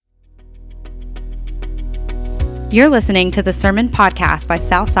You're listening to the Sermon Podcast by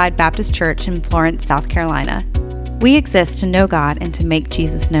Southside Baptist Church in Florence, South Carolina. We exist to know God and to make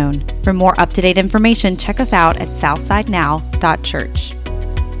Jesus known. For more up-to-date information, check us out at southsidenow.church.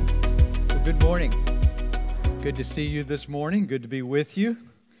 Well, good morning. It's good to see you this morning. Good to be with you.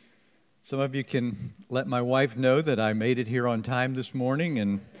 Some of you can let my wife know that I made it here on time this morning,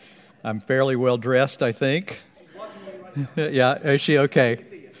 and I'm fairly well dressed, I think. Yeah, is she okay?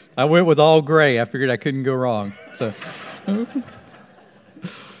 I went with all gray. I figured I couldn't go wrong. So,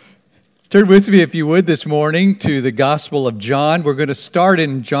 turn with me, if you would, this morning to the Gospel of John. We're going to start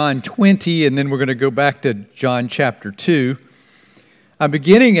in John 20, and then we're going to go back to John chapter 2. I'm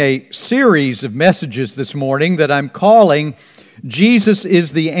beginning a series of messages this morning that I'm calling Jesus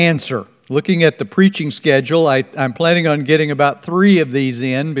is the Answer. Looking at the preaching schedule, I'm planning on getting about 3 of these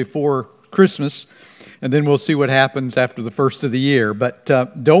in before Christmas, and then we'll see what happens after the first of the year. But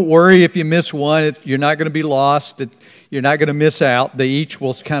don't worry if you miss one. You're not going to be lost. You're not going to miss out. They each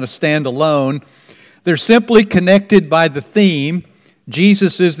will kind of stand alone. They're simply connected by the theme,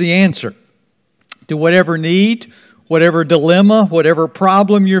 Jesus is the answer. To whatever need, whatever dilemma, whatever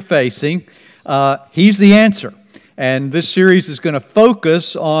problem you're facing, He's the answer. And this series is going to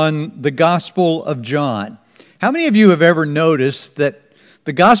focus on the Gospel of John. How many of you have ever noticed that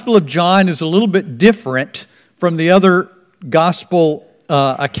the Gospel of John is a little bit different from the other Gospel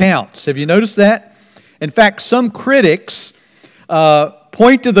accounts? Have you noticed that? In fact, some critics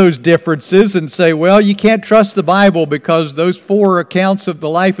point to those differences and say, well, you can't trust the Bible because those 4 accounts of the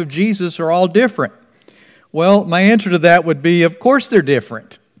life of Jesus are all different. Well, my answer to that would be, of course they're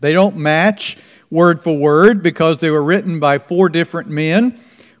different. They don't match word for word because they were written by 4 different men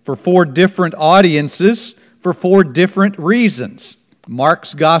for 4 different audiences for 4 different reasons.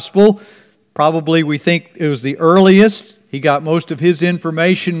 Mark's gospel, probably we think it was the earliest. He got most of his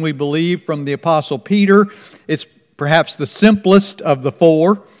information, we believe, from the Apostle Peter. It's perhaps the simplest of the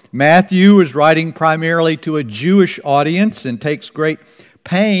 4. Matthew is writing primarily to a Jewish audience and takes great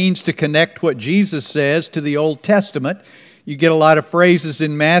pains to connect what Jesus says to the Old Testament. You get a lot of phrases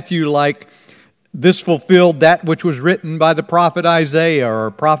in Matthew like, this fulfilled that which was written by the prophet Isaiah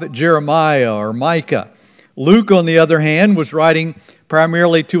or prophet Jeremiah or Micah. Luke, on the other hand, was writing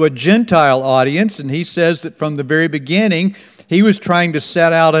primarily to a Gentile audience, and he says that from the very beginning, he was trying to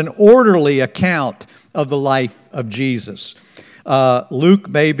set out an orderly account of the life of Jesus. Luke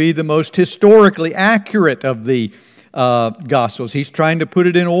may be the most historically accurate of the Gospels. He's trying to put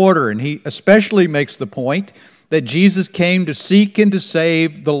it in order, and he especially makes the point that Jesus came to seek and to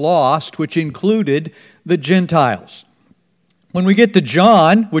save the lost, which included the Gentiles. When we get to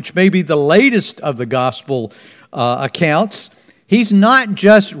John, which may be the latest of the gospel accounts, he's not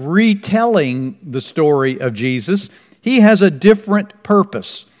just retelling the story of Jesus. He has a different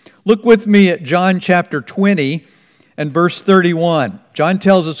purpose. Look with me at John chapter 20 and verse 31. John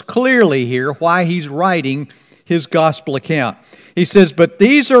tells us clearly here why he's writing his gospel account. He says, "But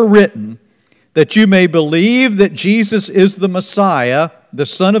these are written that you may believe that Jesus is the Messiah, the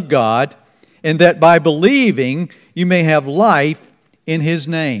Son of God, and that by believing you may have life in His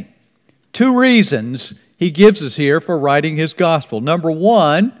name." 2 reasons he gives us here for writing his gospel. Number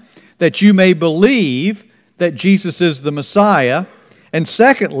 1, that you may believe that Jesus is the Messiah. And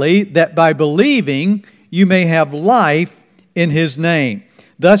secondly, that by believing you may have life in His name.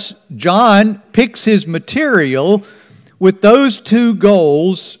 Thus, John picks his material with those 2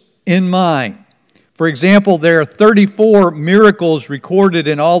 goals in mind. For example, there are 34 miracles recorded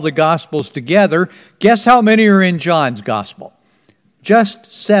in all the Gospels together. Guess how many are in John's Gospel?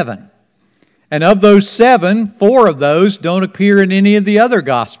 Just 7. And of those 7, 4 of those don't appear in any of the other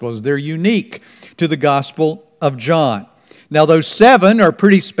Gospels. They're unique to the Gospel of John. Now, those 7 are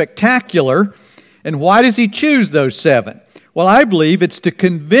pretty spectacular. And why does he choose those 7? Well, I believe it's to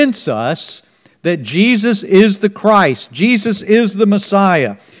convince us that Jesus is the Christ. Jesus is the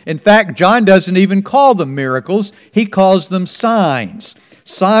Messiah. In fact, John doesn't even call them miracles. He calls them signs.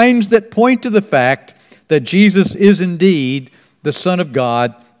 Signs that point to the fact that Jesus is indeed the Son of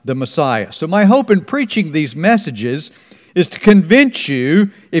God, the Messiah. So my hope in preaching these messages is to convince you,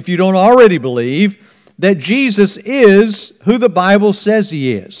 if you don't already believe, that Jesus is who the Bible says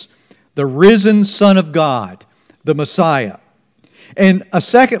He is, the risen Son of God, the Messiah. And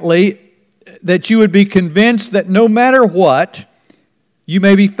secondly, that you would be convinced that no matter what you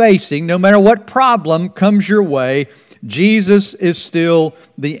may be facing, no matter what problem comes your way, Jesus is still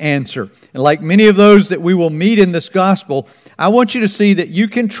the answer. And like many of those that we will meet in this gospel, I want you to see that you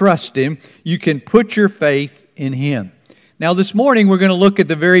can trust Him, you can put your faith in Him. Now this morning we're going to look at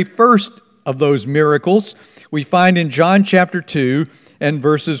the very first of those miracles we find in John chapter 2 and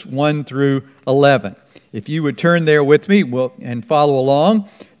verses 1 through 11. If you would turn there with me and follow along,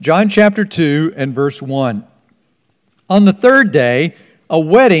 John chapter 2 and verse 1. On the third day, a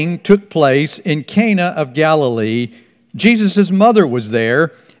wedding took place in Cana of Galilee. Jesus' mother was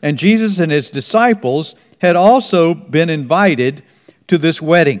there, and Jesus and his disciples had also been invited to this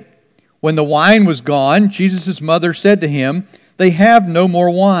wedding. When the wine was gone, Jesus' mother said to him, "They have no more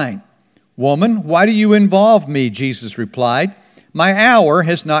wine." "Woman, why do you involve me?" Jesus replied. "My hour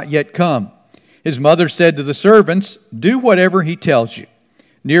has not yet come." His mother said to the servants, "Do whatever he tells you."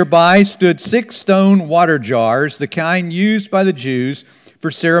 Nearby stood 6 stone water jars, the kind used by the Jews for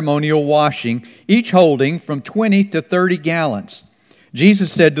ceremonial washing, each holding from 20 to 30 gallons.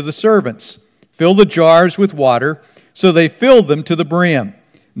 Jesus said to the servants, "Fill the jars with water." So they filled them to the brim.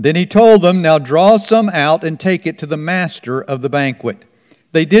 Then he told them, "Now draw some out and take it to the master of the banquet."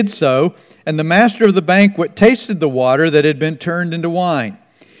 They did so, and the master of the banquet tasted the water that had been turned into wine.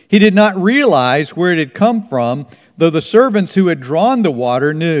 He did not realize where it had come from, though the servants who had drawn the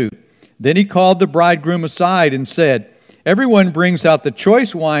water knew. Then he called the bridegroom aside and said, "Everyone brings out the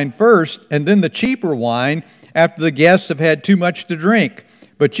choice wine first, and then the cheaper wine after the guests have had too much to drink.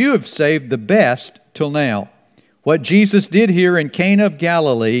 But you have saved the best till now." What Jesus did here in Cana of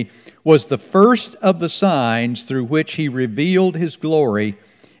Galilee was the first of the signs through which he revealed his glory,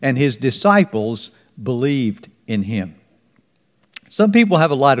 and his disciples believed in him. Some people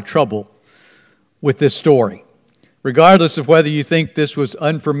have a lot of trouble with this story. Regardless of whether you think this was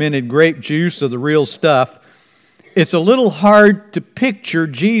unfermented grape juice or the real stuff, it's a little hard to picture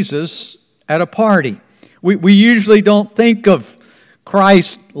Jesus at a party. We usually don't think of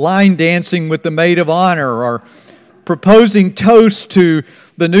Christ line dancing with the maid of honor, or proposing toasts to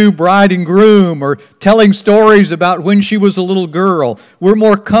the new bride and groom, or telling stories about when she was a little girl. We're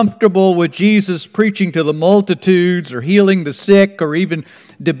more comfortable with Jesus preaching to the multitudes, or healing the sick, or even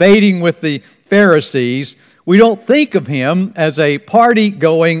debating with the Pharisees. We don't think of him as a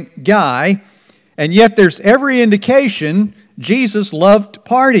party-going guy, and yet there's every indication Jesus loved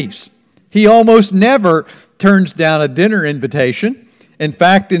parties. He almost never turns down a dinner invitation. In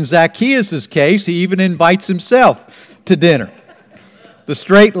fact, in Zacchaeus' case, he even invites himself to dinner. The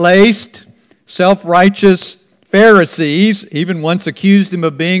straight-laced, self-righteous Pharisees even once accused him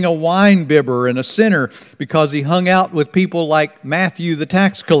of being a wine bibber and a sinner because he hung out with people like Matthew the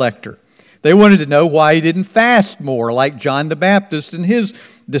tax collector. They wanted to know why he didn't fast more like John the Baptist and his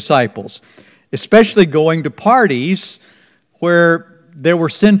disciples, especially going to parties where there were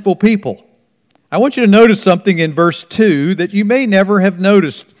sinful people. I want you to notice something in verse 2 that you may never have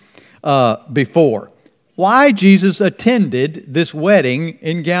noticed before. Why Jesus attended this wedding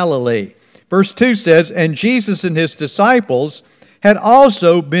in Galilee. Verse 2 says, "And Jesus and his disciples had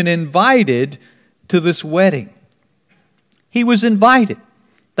also been invited to this wedding." He was invited.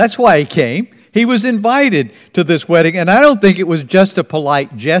 That's why he came. He was invited to this wedding, and I don't think it was just a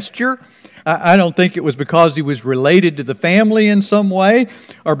polite gesture. I don't think it was because he was related to the family in some way,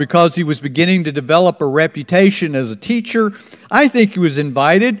 or because he was beginning to develop a reputation as a teacher. I think he was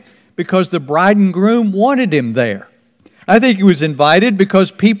invited because the bride and groom wanted him there. I think he was invited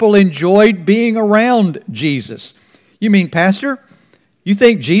because people enjoyed being around Jesus. You mean, Pastor, you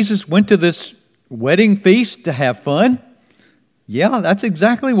think Jesus went to this wedding feast to have fun? Yeah, that's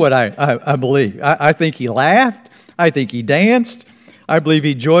exactly what I believe. I think he laughed. I think he danced. I believe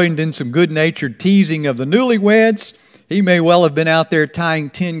he joined in some good-natured teasing of the newlyweds. He may well have been out there tying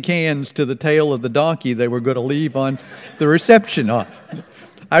tin cans to the tail of the donkey they were going to leave on the reception on.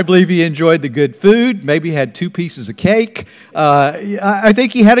 I believe he enjoyed the good food, maybe had 2 pieces of cake. I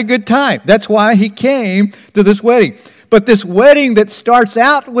think he had a good time. That's why he came to this wedding. But this wedding that starts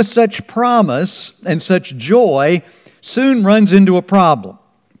out with such promise and such joy soon runs into a problem.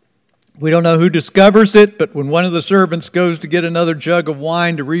 We don't know who discovers it, but when one of the servants goes to get another jug of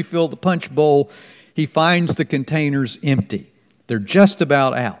wine to refill the punch bowl, he finds the containers empty. They're just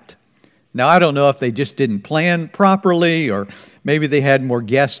about out. Now, I don't know if they just didn't plan properly, or maybe they had more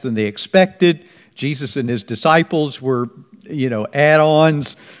guests than they expected. Jesus and his disciples were,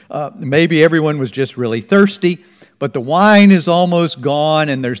 add-ons. Maybe everyone was just really thirsty, but the wine is almost gone,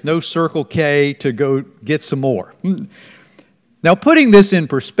 and there's no Circle K to go get some more. Now, putting this in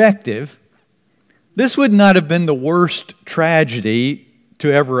perspective, this would not have been the worst tragedy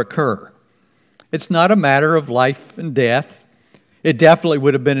to ever occur. It's not a matter of life and death. It definitely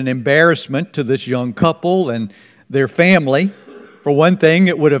would have been an embarrassment to this young couple and their family. For one thing,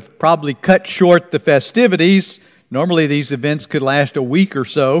 it would have probably cut short the festivities. Normally, these events could last a week or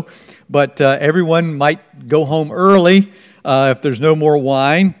so, but everyone might go home early if there's no more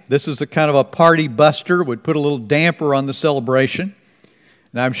wine. This is a kind of a party buster, would put a little damper on the celebration.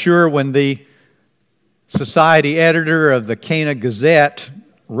 And I'm sure when the society editor of the Cana Gazette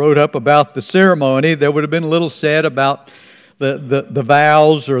wrote up about the ceremony, there would have been a little said about the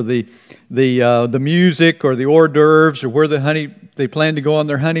vows or the music or the hors d'oeuvres or where they planned to go on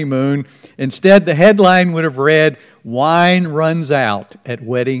their honeymoon. Instead, the headline would have read, "Wine runs out at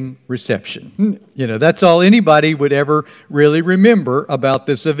wedding reception." That's all anybody would ever really remember about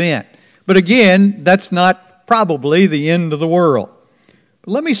this event. But again, that's not probably the end of the world.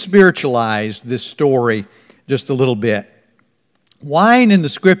 But let me spiritualize this story just a little bit. Wine in the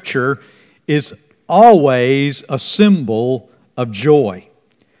Scripture is always a symbol of joy.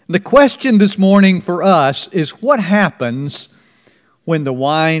 The question this morning for us is, what happens when the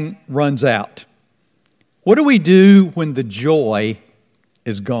wine runs out? What do we do when the joy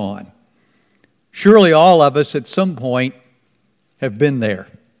is gone? Surely all of us at some point have been there.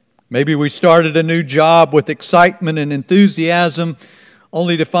 Maybe we started a new job with excitement and enthusiasm,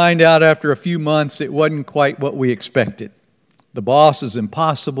 only to find out after a few months it wasn't quite what we expected. The boss is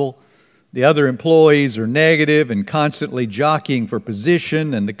impossible, the other employees are negative and constantly jockeying for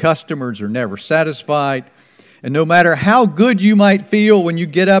position, and the customers are never satisfied. And no matter how good you might feel when you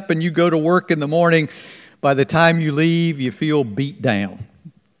get up and you go to work in the morning, by the time you leave, you feel beat down.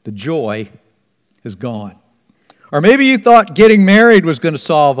 The joy is gone. Or maybe you thought getting married was going to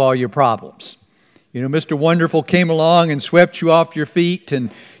solve all your problems. Mr. Wonderful came along and swept you off your feet,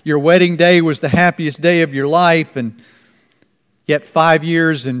 and your wedding day was the happiest day of your life, and yet 5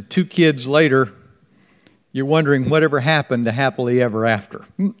 years and 2 kids later, you're wondering whatever happened to happily ever after.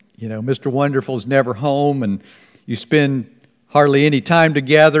 Mr. Wonderful's never home, and you spend hardly any time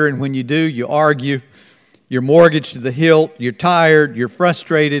together, and when you do, you argue. You're mortgaged to the hilt, you're tired, you're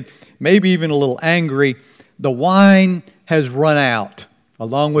frustrated, maybe even a little angry. The wine has run out,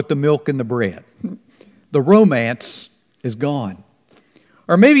 along with the milk and the bread. The romance is gone.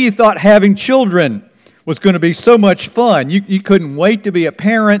 Or maybe you thought having children was going to be so much fun. You couldn't wait to be a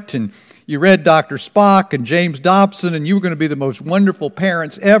parent, and you read Dr. Spock and James Dobson, and you were going to be the most wonderful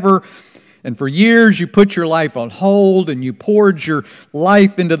parents ever. And for years you put your life on hold, and you poured your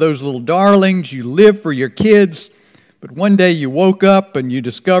life into those little darlings. You lived for your kids. But one day you woke up and you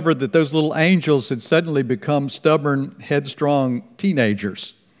discovered that those little angels had suddenly become stubborn, headstrong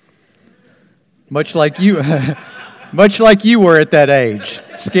teenagers. Much like you were at that age.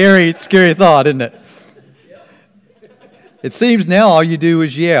 Scary thought, isn't it? It seems now all you do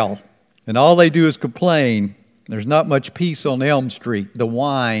is yell, and all they do is complain. There's not much peace on Elm Street. The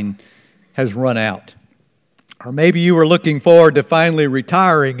wine has run out. Or maybe you were looking forward to finally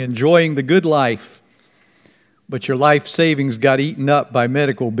retiring, enjoying the good life, but your life savings got eaten up by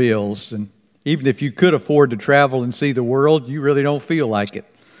medical bills, and even if you could afford to travel and see the world, you really don't feel like it.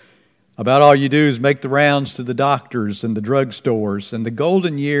 About all you do is make the rounds to the doctors and the drugstores, and the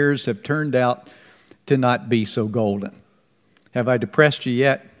golden years have turned out to not be so golden. Have I depressed you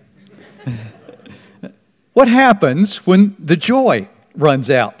yet? What happens when the joy runs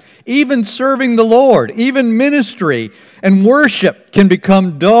out? Even serving the Lord, even ministry and worship can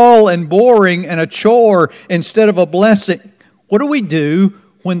become dull and boring and a chore instead of a blessing. What do we do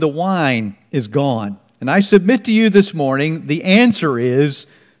when the wine is gone? And I submit to you this morning, the answer is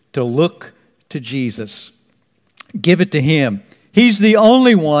to look to Jesus. Give it to Him. He's the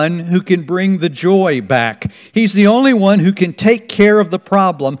only one who can bring the joy back. He's the only one who can take care of the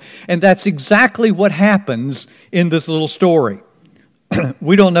problem, and that's exactly what happens in this little story.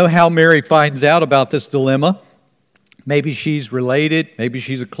 We don't know how Mary finds out about this dilemma. Maybe she's related, maybe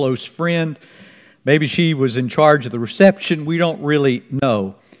she's a close friend, maybe she was in charge of the reception. We don't really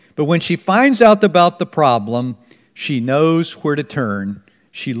know. But when she finds out about the problem, she knows where to turn.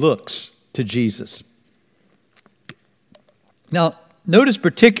 She looks to Jesus. Now, notice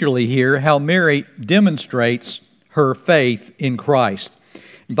particularly here how Mary demonstrates her faith in Christ.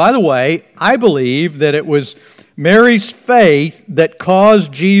 And by the way, I believe that it was Mary's faith that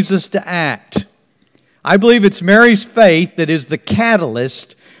caused Jesus to act. I believe it's Mary's faith that is the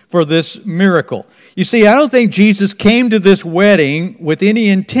catalyst for this miracle. You see, I don't think Jesus came to this wedding with any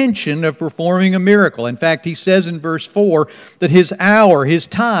intention of performing a miracle. In fact, He says in verse 4 that His hour, His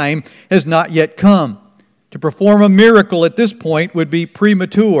time, has not yet come. To perform a miracle at this point would be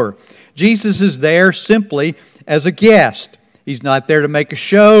premature. Jesus is there simply as a guest. He's not there to make a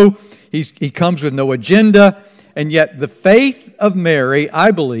show. He comes with no agenda. And yet the faith of Mary,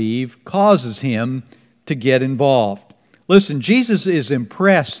 I believe, causes Him to get involved. Listen, Jesus is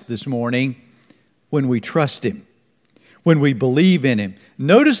impressed this morning when we trust Him, when we believe in Him.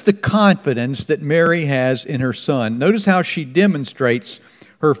 Notice the confidence that Mary has in her Son. Notice how she demonstrates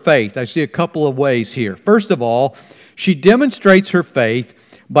her faith. I see a couple of ways here. First of all, she demonstrates her faith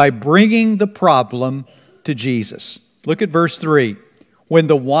by bringing the problem to Jesus. Look at verse 3. When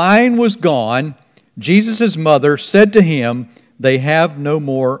the wine was gone, Jesus' mother said to him, "They have no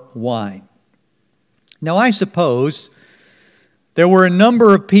more wine." Now I suppose there were a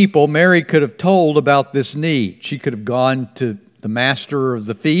number of people Mary could have told about this need. She could have gone to the master of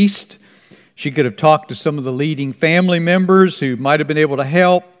the feast. She could have talked to some of the leading family members who might have been able to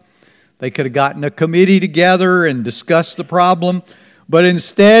help. They could have gotten a committee together and discussed the problem. But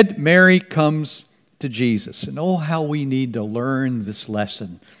instead, Mary comes to Jesus. And oh, how we need to learn this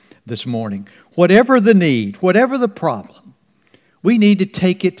lesson this morning. Whatever the need, whatever the problem, we need to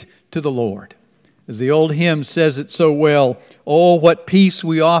take it to the Lord. As the old hymn says it so well, "Oh, what peace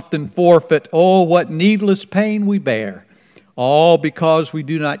we often forfeit. Oh, what needless pain we bear. All because we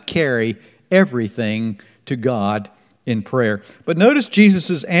do not carry everything to God in prayer." But notice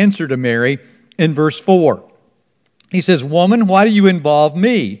Jesus' answer to Mary in verse 4. He says, "Woman, why do you involve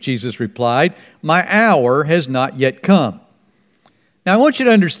me?" Jesus replied, "My hour has not yet come." Now I want you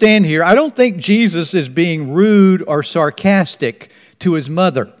to understand here, I don't think Jesus is being rude or sarcastic to his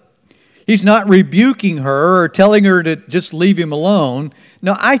mother. He's not rebuking her or telling her to just leave him alone.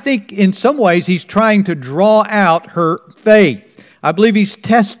 No, I think in some ways he's trying to draw out her faith. I believe he's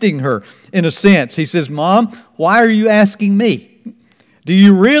testing her in a sense. He says, "Mom, why are you asking me? Do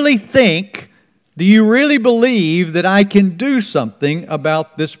you really believe that I can do something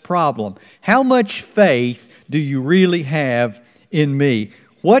about this problem? How much faith do you really have in me?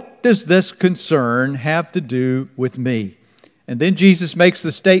 What does this concern have to do with me?" And then Jesus makes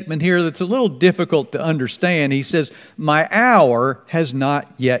the statement here that's a little difficult to understand. He says, "My hour has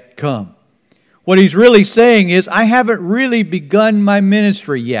not yet come." What he's really saying is, I haven't really begun my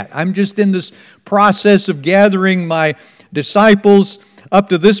ministry yet. I'm just in this process of gathering my disciples. Up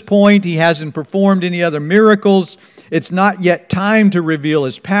to this point, he hasn't performed any other miracles. It's not yet time to reveal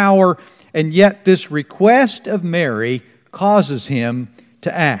his power. And yet this request of Mary causes him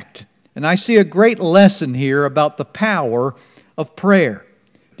to act. And I see a great lesson here about the power of prayer.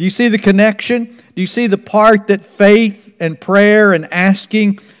 Do you see the connection? Do you see the part that faith and prayer and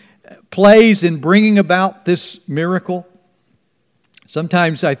asking plays in bringing about this miracle?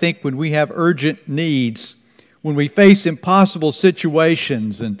 Sometimes I think when we have urgent needs, when we face impossible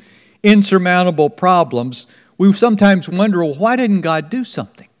situations and insurmountable problems, we sometimes wonder, well, why didn't God do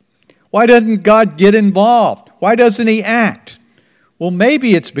something? Why doesn't God get involved? Why doesn't He act? Well,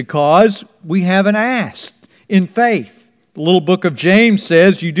 maybe it's because we haven't asked in faith. The little book of James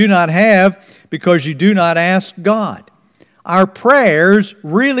says, "You do not have because you do not ask God." Our prayers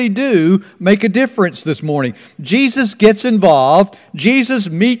really do make a difference this morning. Jesus gets involved. Jesus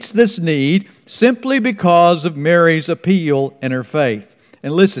meets this need simply because of Mary's appeal and her faith.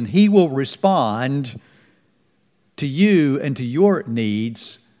 And listen, He will respond to you and to your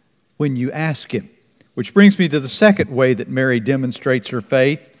needs when you ask Him. Which brings me to the second way that Mary demonstrates her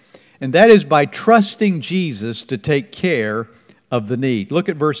faith, and that is by trusting Jesus to take care of the need. Look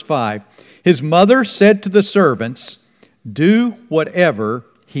at verse 5. His mother said to the servants, "Do whatever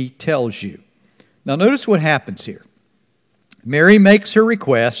he tells you." Now notice what happens here. Mary makes her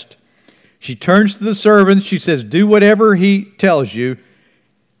request. She turns to the servants. She says, "Do whatever he tells you."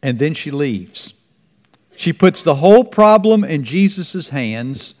 And then she leaves. She puts the whole problem in Jesus'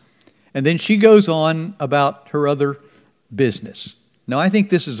 hands. And then she goes on about her other business. Now I think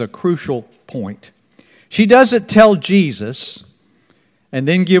this is a crucial point. She doesn't tell Jesus and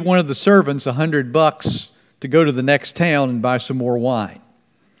then give one of the servants $100 to go to the next town and buy some more wine.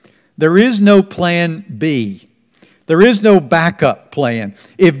 There is no plan B. There is no backup plan.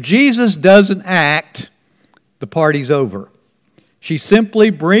 If Jesus doesn't act, the party's over. She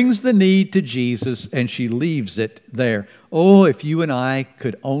simply brings the need to Jesus and she leaves it there. Oh, if you and I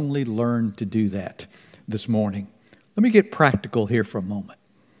could only learn to do that this morning. Let me get practical here for a moment.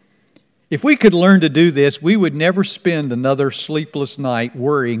 If we could learn to do this, we would never spend another sleepless night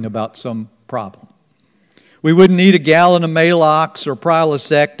worrying about some problem. We wouldn't need a gallon of Malox or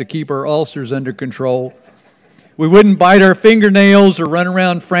Prilosec to keep our ulcers under control. We wouldn't bite our fingernails or run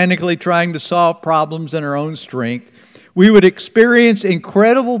around frantically trying to solve problems in our own strength. We would experience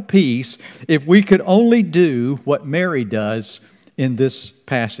incredible peace if we could only do what Mary does in this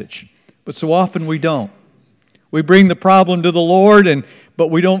passage. But so often we don't. We bring the problem to the Lord, but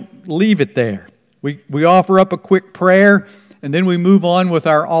we don't leave it there. We offer up a quick prayer, and then we move on with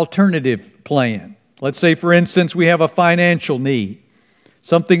our alternative plan. Let's say, for instance, we have a financial need.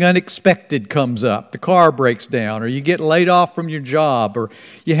 Something unexpected comes up. The car breaks down, or you get laid off from your job, or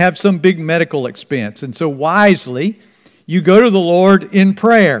you have some big medical expense. And so wisely, you go to the Lord in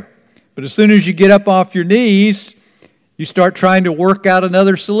prayer. But as soon as you get up off your knees, You start trying to work out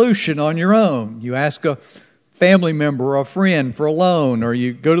another solution on your own. You ask a family member or a friend for a loan, or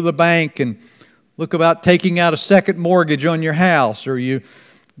you go to the bank and look about taking out a second mortgage on your house, or you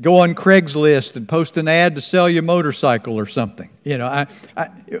go on Craigslist and post an ad to sell your motorcycle or something.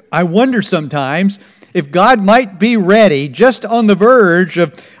 I wonder sometimes if God might be ready, just on the verge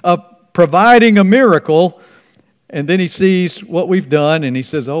of providing a miracle, and then He sees what we've done and He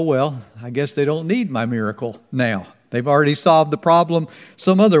says, oh well, I guess they don't need my miracle now. They've already solved the problem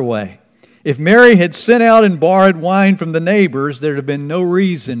some other way. If Mary had sent out and borrowed wine from the neighbors, there'd have been no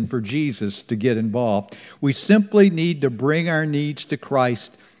reason for Jesus to get involved. We simply need to bring our needs to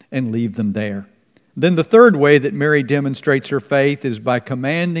Christ and leave them there. Then the third way that Mary demonstrates her faith is by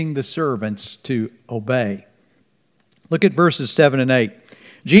commanding the servants to obey. Look at verses 7 and 8.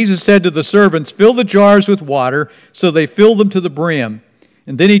 Jesus said to the servants, "Fill the jars with water," so they filled them to the brim.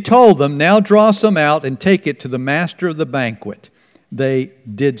 And then He told them, "Now draw some out and take it to the master of the banquet." They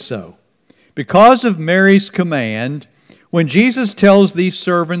did so. Because of Mary's command, when Jesus tells these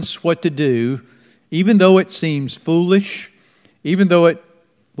servants what to do, even though it seems foolish, even though it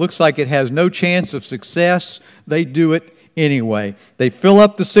looks like it has no chance of success, they do it anyway. They fill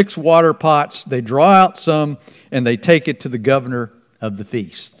up the 6 water pots, they draw out some, and they take it to the governor of the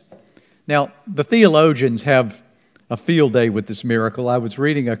feast. Now, the theologians have a field day with this miracle. I was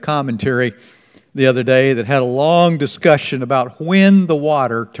reading a commentary the other day that had a long discussion about when the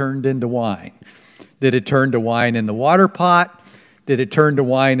water turned into wine. Did it turn to wine in the water pot? Did it turn to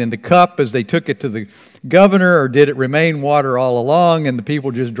wine in the cup as they took it to the governor? Or did it remain water all along and the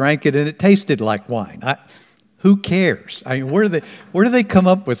people just drank it and it tasted like wine? Who cares? I mean, where do they come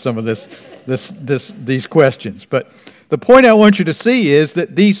up with some of these questions? But the point I want you to see is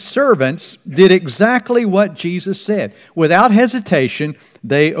that these servants did exactly what Jesus said. Without hesitation,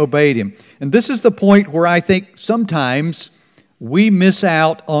 they obeyed Him. And this is the point where I think sometimes we miss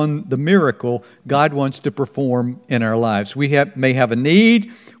out on the miracle God wants to perform in our lives. We may have a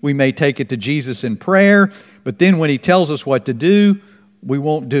need, we may take it to Jesus in prayer, but then when He tells us what to do, we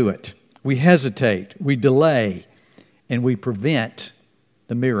won't do it. We hesitate, we delay, and we prevent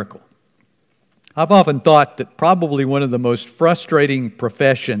the miracle. I've often thought that probably one of the most frustrating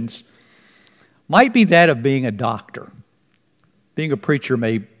professions might be that of being a doctor. Being a preacher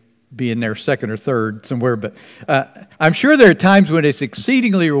may be in there second or third somewhere, but I'm sure there are times when it's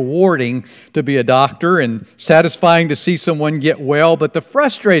exceedingly rewarding to be a doctor and satisfying to see someone get well, but the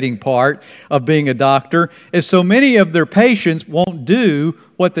frustrating part of being a doctor is so many of their patients won't do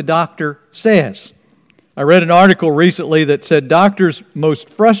what the doctor says. I read an article recently that said doctors' most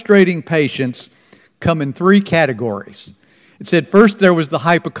frustrating patients come in 3 categories. It said first there was the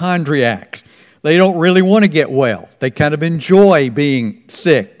hypochondriac. They don't really want to get well. They kind of enjoy being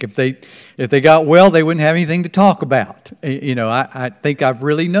sick. If they got well, they wouldn't have anything to talk about. I think I've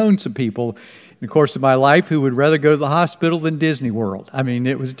really known some people in the course of my life who would rather go to the hospital than Disney World. I mean,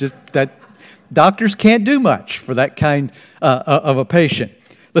 it was just that doctors can't do much for that kind of a patient.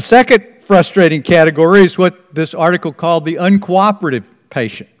 The second frustrating category is what this article called the uncooperative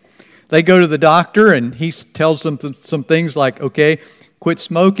patient. They go to the doctor and he tells them some things like, okay, quit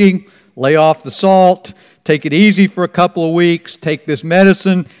smoking, lay off the salt, take it easy for a couple of weeks, take this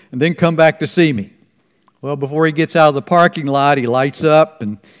medicine, and then come back to see me. Well, before he gets out of the parking lot, he lights up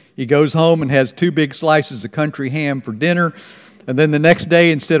and he goes home and has 2 big slices of country ham for dinner. And then the next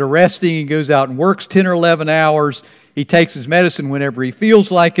day, instead of resting, he goes out and works 10 or 11 hours. He takes his medicine whenever he feels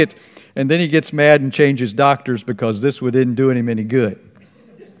like it, and then he gets mad and changes doctors because this one didn't do him any good.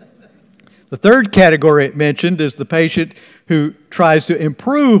 The third category it mentioned is the patient who tries to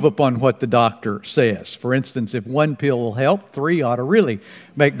improve upon what the doctor says. For instance, if 1 pill will help, 3 ought to really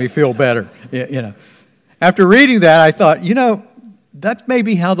make me feel better. After reading that, I thought, that's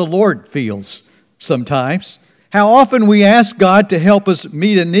maybe how the Lord feels sometimes. How often we ask God to help us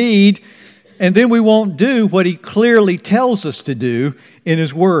meet a need, and then we won't do what He clearly tells us to do in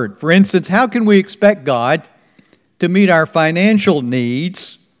His Word. For instance, how can we expect God to meet our financial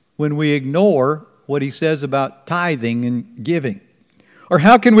needs when we ignore what He says about tithing and giving? Or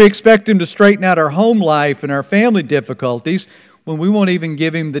how can we expect Him to straighten out our home life and our family difficulties when we won't even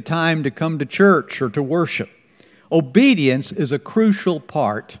give Him the time to come to church or to worship? Obedience is a crucial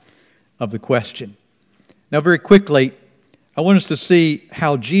part of the question. Now, very quickly, I want us to see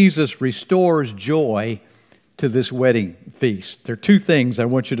how Jesus restores joy to this wedding feast. There are 2 things I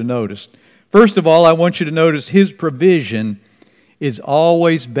want you to notice. First of all, I want you to notice His provision is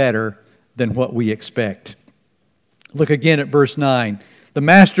always better than what we expect. Look again at verse 9. The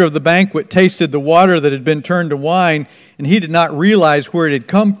master of the banquet tasted the water that had been turned to wine, and he did not realize where it had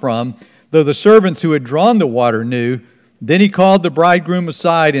come from, though the servants who had drawn the water knew. Then he called the bridegroom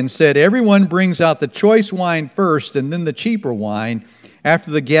aside and said, "Everyone brings out the choice wine first and then the cheaper wine after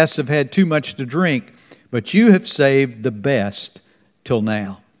the guests have had too much to drink. But you have saved the best till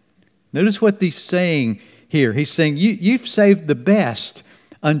now." Notice what he's saying here. He's saying, you've saved the best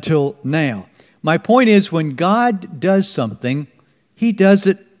until now. My point is, when God does something, He does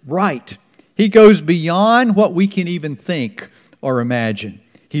it right. He goes beyond what we can even think or imagine.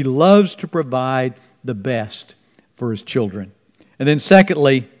 He loves to provide the best for His children. And then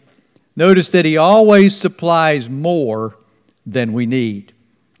secondly, notice that He always supplies more than we need.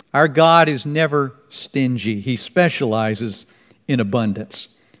 Our God is never stingy. He specializes in abundance.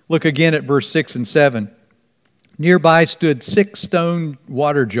 Look again at verse 6 and 7. Nearby stood 6 stone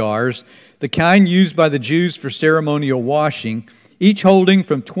water jars, the kind used by the Jews for ceremonial washing, each holding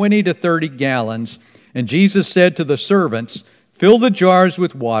from 20 to 30 gallons. And Jesus said to the servants, "Fill the jars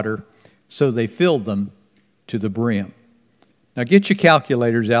with water." So they filled them to the brim. Now get your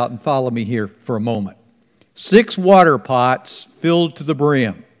calculators out and follow me here for a moment. 6 water pots filled to the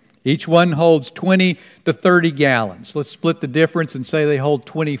brim. Each one holds 20 to 30 gallons. Let's split the difference and say they hold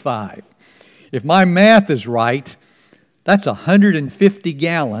 25. If my math is right, that's 150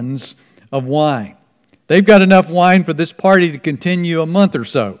 gallons of wine. They've got enough wine for this party to continue a month or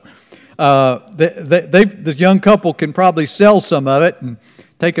so. The young couple can probably sell some of it and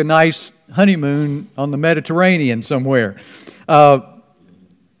take a nice honeymoon on the Mediterranean somewhere.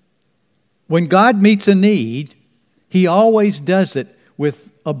 When God meets a need, He always does it with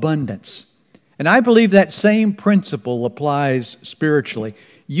abundance. And I believe that same principle applies spiritually.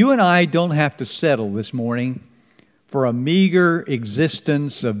 You and I don't have to settle this morning for a meager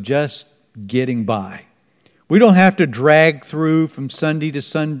existence of just getting by. We don't have to drag through from Sunday to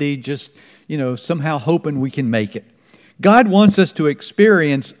Sunday just, somehow hoping we can make it. God wants us to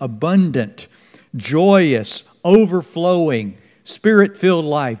experience abundant, joyous, overflowing, Spirit-filled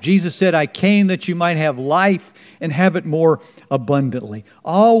life. Jesus said, "I came that you might have life and have it more abundantly."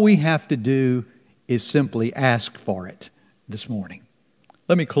 All we have to do is simply ask for it this morning.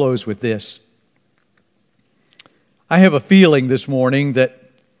 Let me close with this. I have a feeling this morning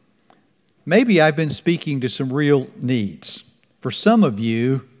that maybe I've been speaking to some real needs. For some of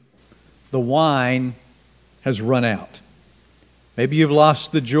you, the wine has run out. Maybe you've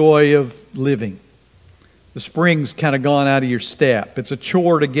lost the joy of living. The spring's kind of gone out of your step. It's a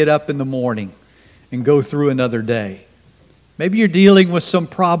chore to get up in the morning and go through another day. Maybe you're dealing with some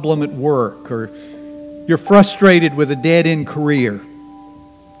problem at work, or you're frustrated with a dead-end career.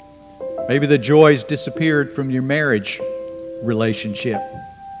 Maybe the joy's disappeared from your marriage relationship.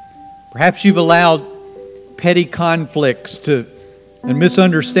 Perhaps you've allowed petty conflicts and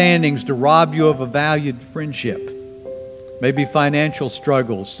misunderstandings to rob you of a valued friendship. Maybe financial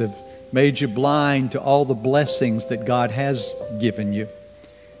struggles have made you blind to all the blessings that God has given you.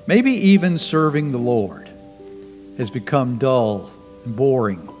 Maybe even serving the Lord has become dull,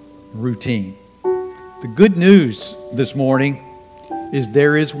 boring, routine. The good news this morning is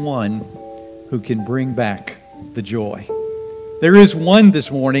there is one who can bring back the joy. There is one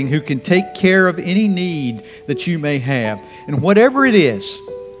this morning who can take care of any need that you may have. And whatever it is,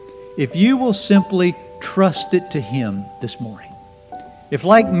 if you will simply trust it to Him this morning. If,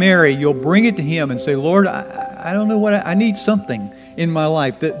 like Mary, you'll bring it to Him and say, "Lord, I don't know what I need something in my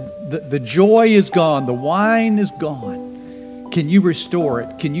life. The joy is gone. The wine is gone. Can you restore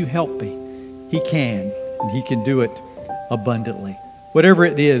it? Can you help me?" He can, and He can do it abundantly. Whatever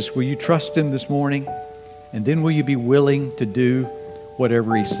it is, will you trust Him this morning? And then will you be willing to do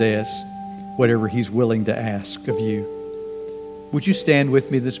whatever He says, whatever He's willing to ask of you? Would you stand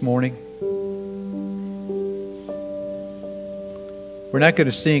with me this morning? We're not going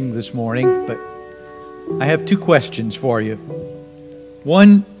to sing this morning, but I have 2 questions for you.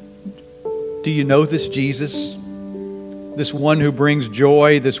 One, do you know this Jesus? This one who brings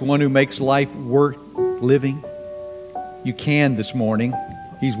joy, this one who makes life worth living? You can this morning.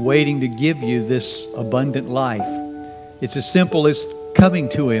 He's waiting to give you this abundant life. It's as simple as coming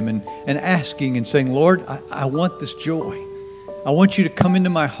to Him and asking and saying, "Lord, I want this joy. I want you to come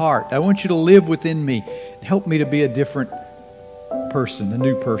into my heart. I want you to live within me. Help me to be a different person, a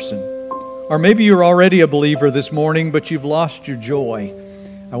new person." Or maybe you're already a believer this morning, but you've lost your joy.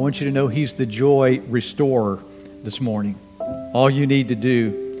 I want you to know He's the joy restorer this morning. All you need to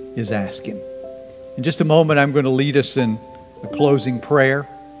do is ask Him. In just a moment, I'm going to lead us in a closing prayer.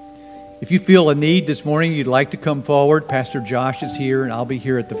 If you feel a need this morning, you'd like to come forward, Pastor Josh is here, and I'll be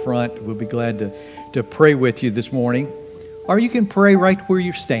here at the front. We'll be glad to pray with you this morning. Or you can pray right where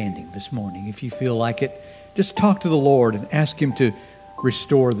you're standing this morning if you feel like it. Just talk to the Lord and ask Him to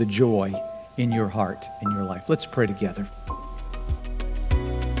restore the joy in your heart, in your life. Let's pray together.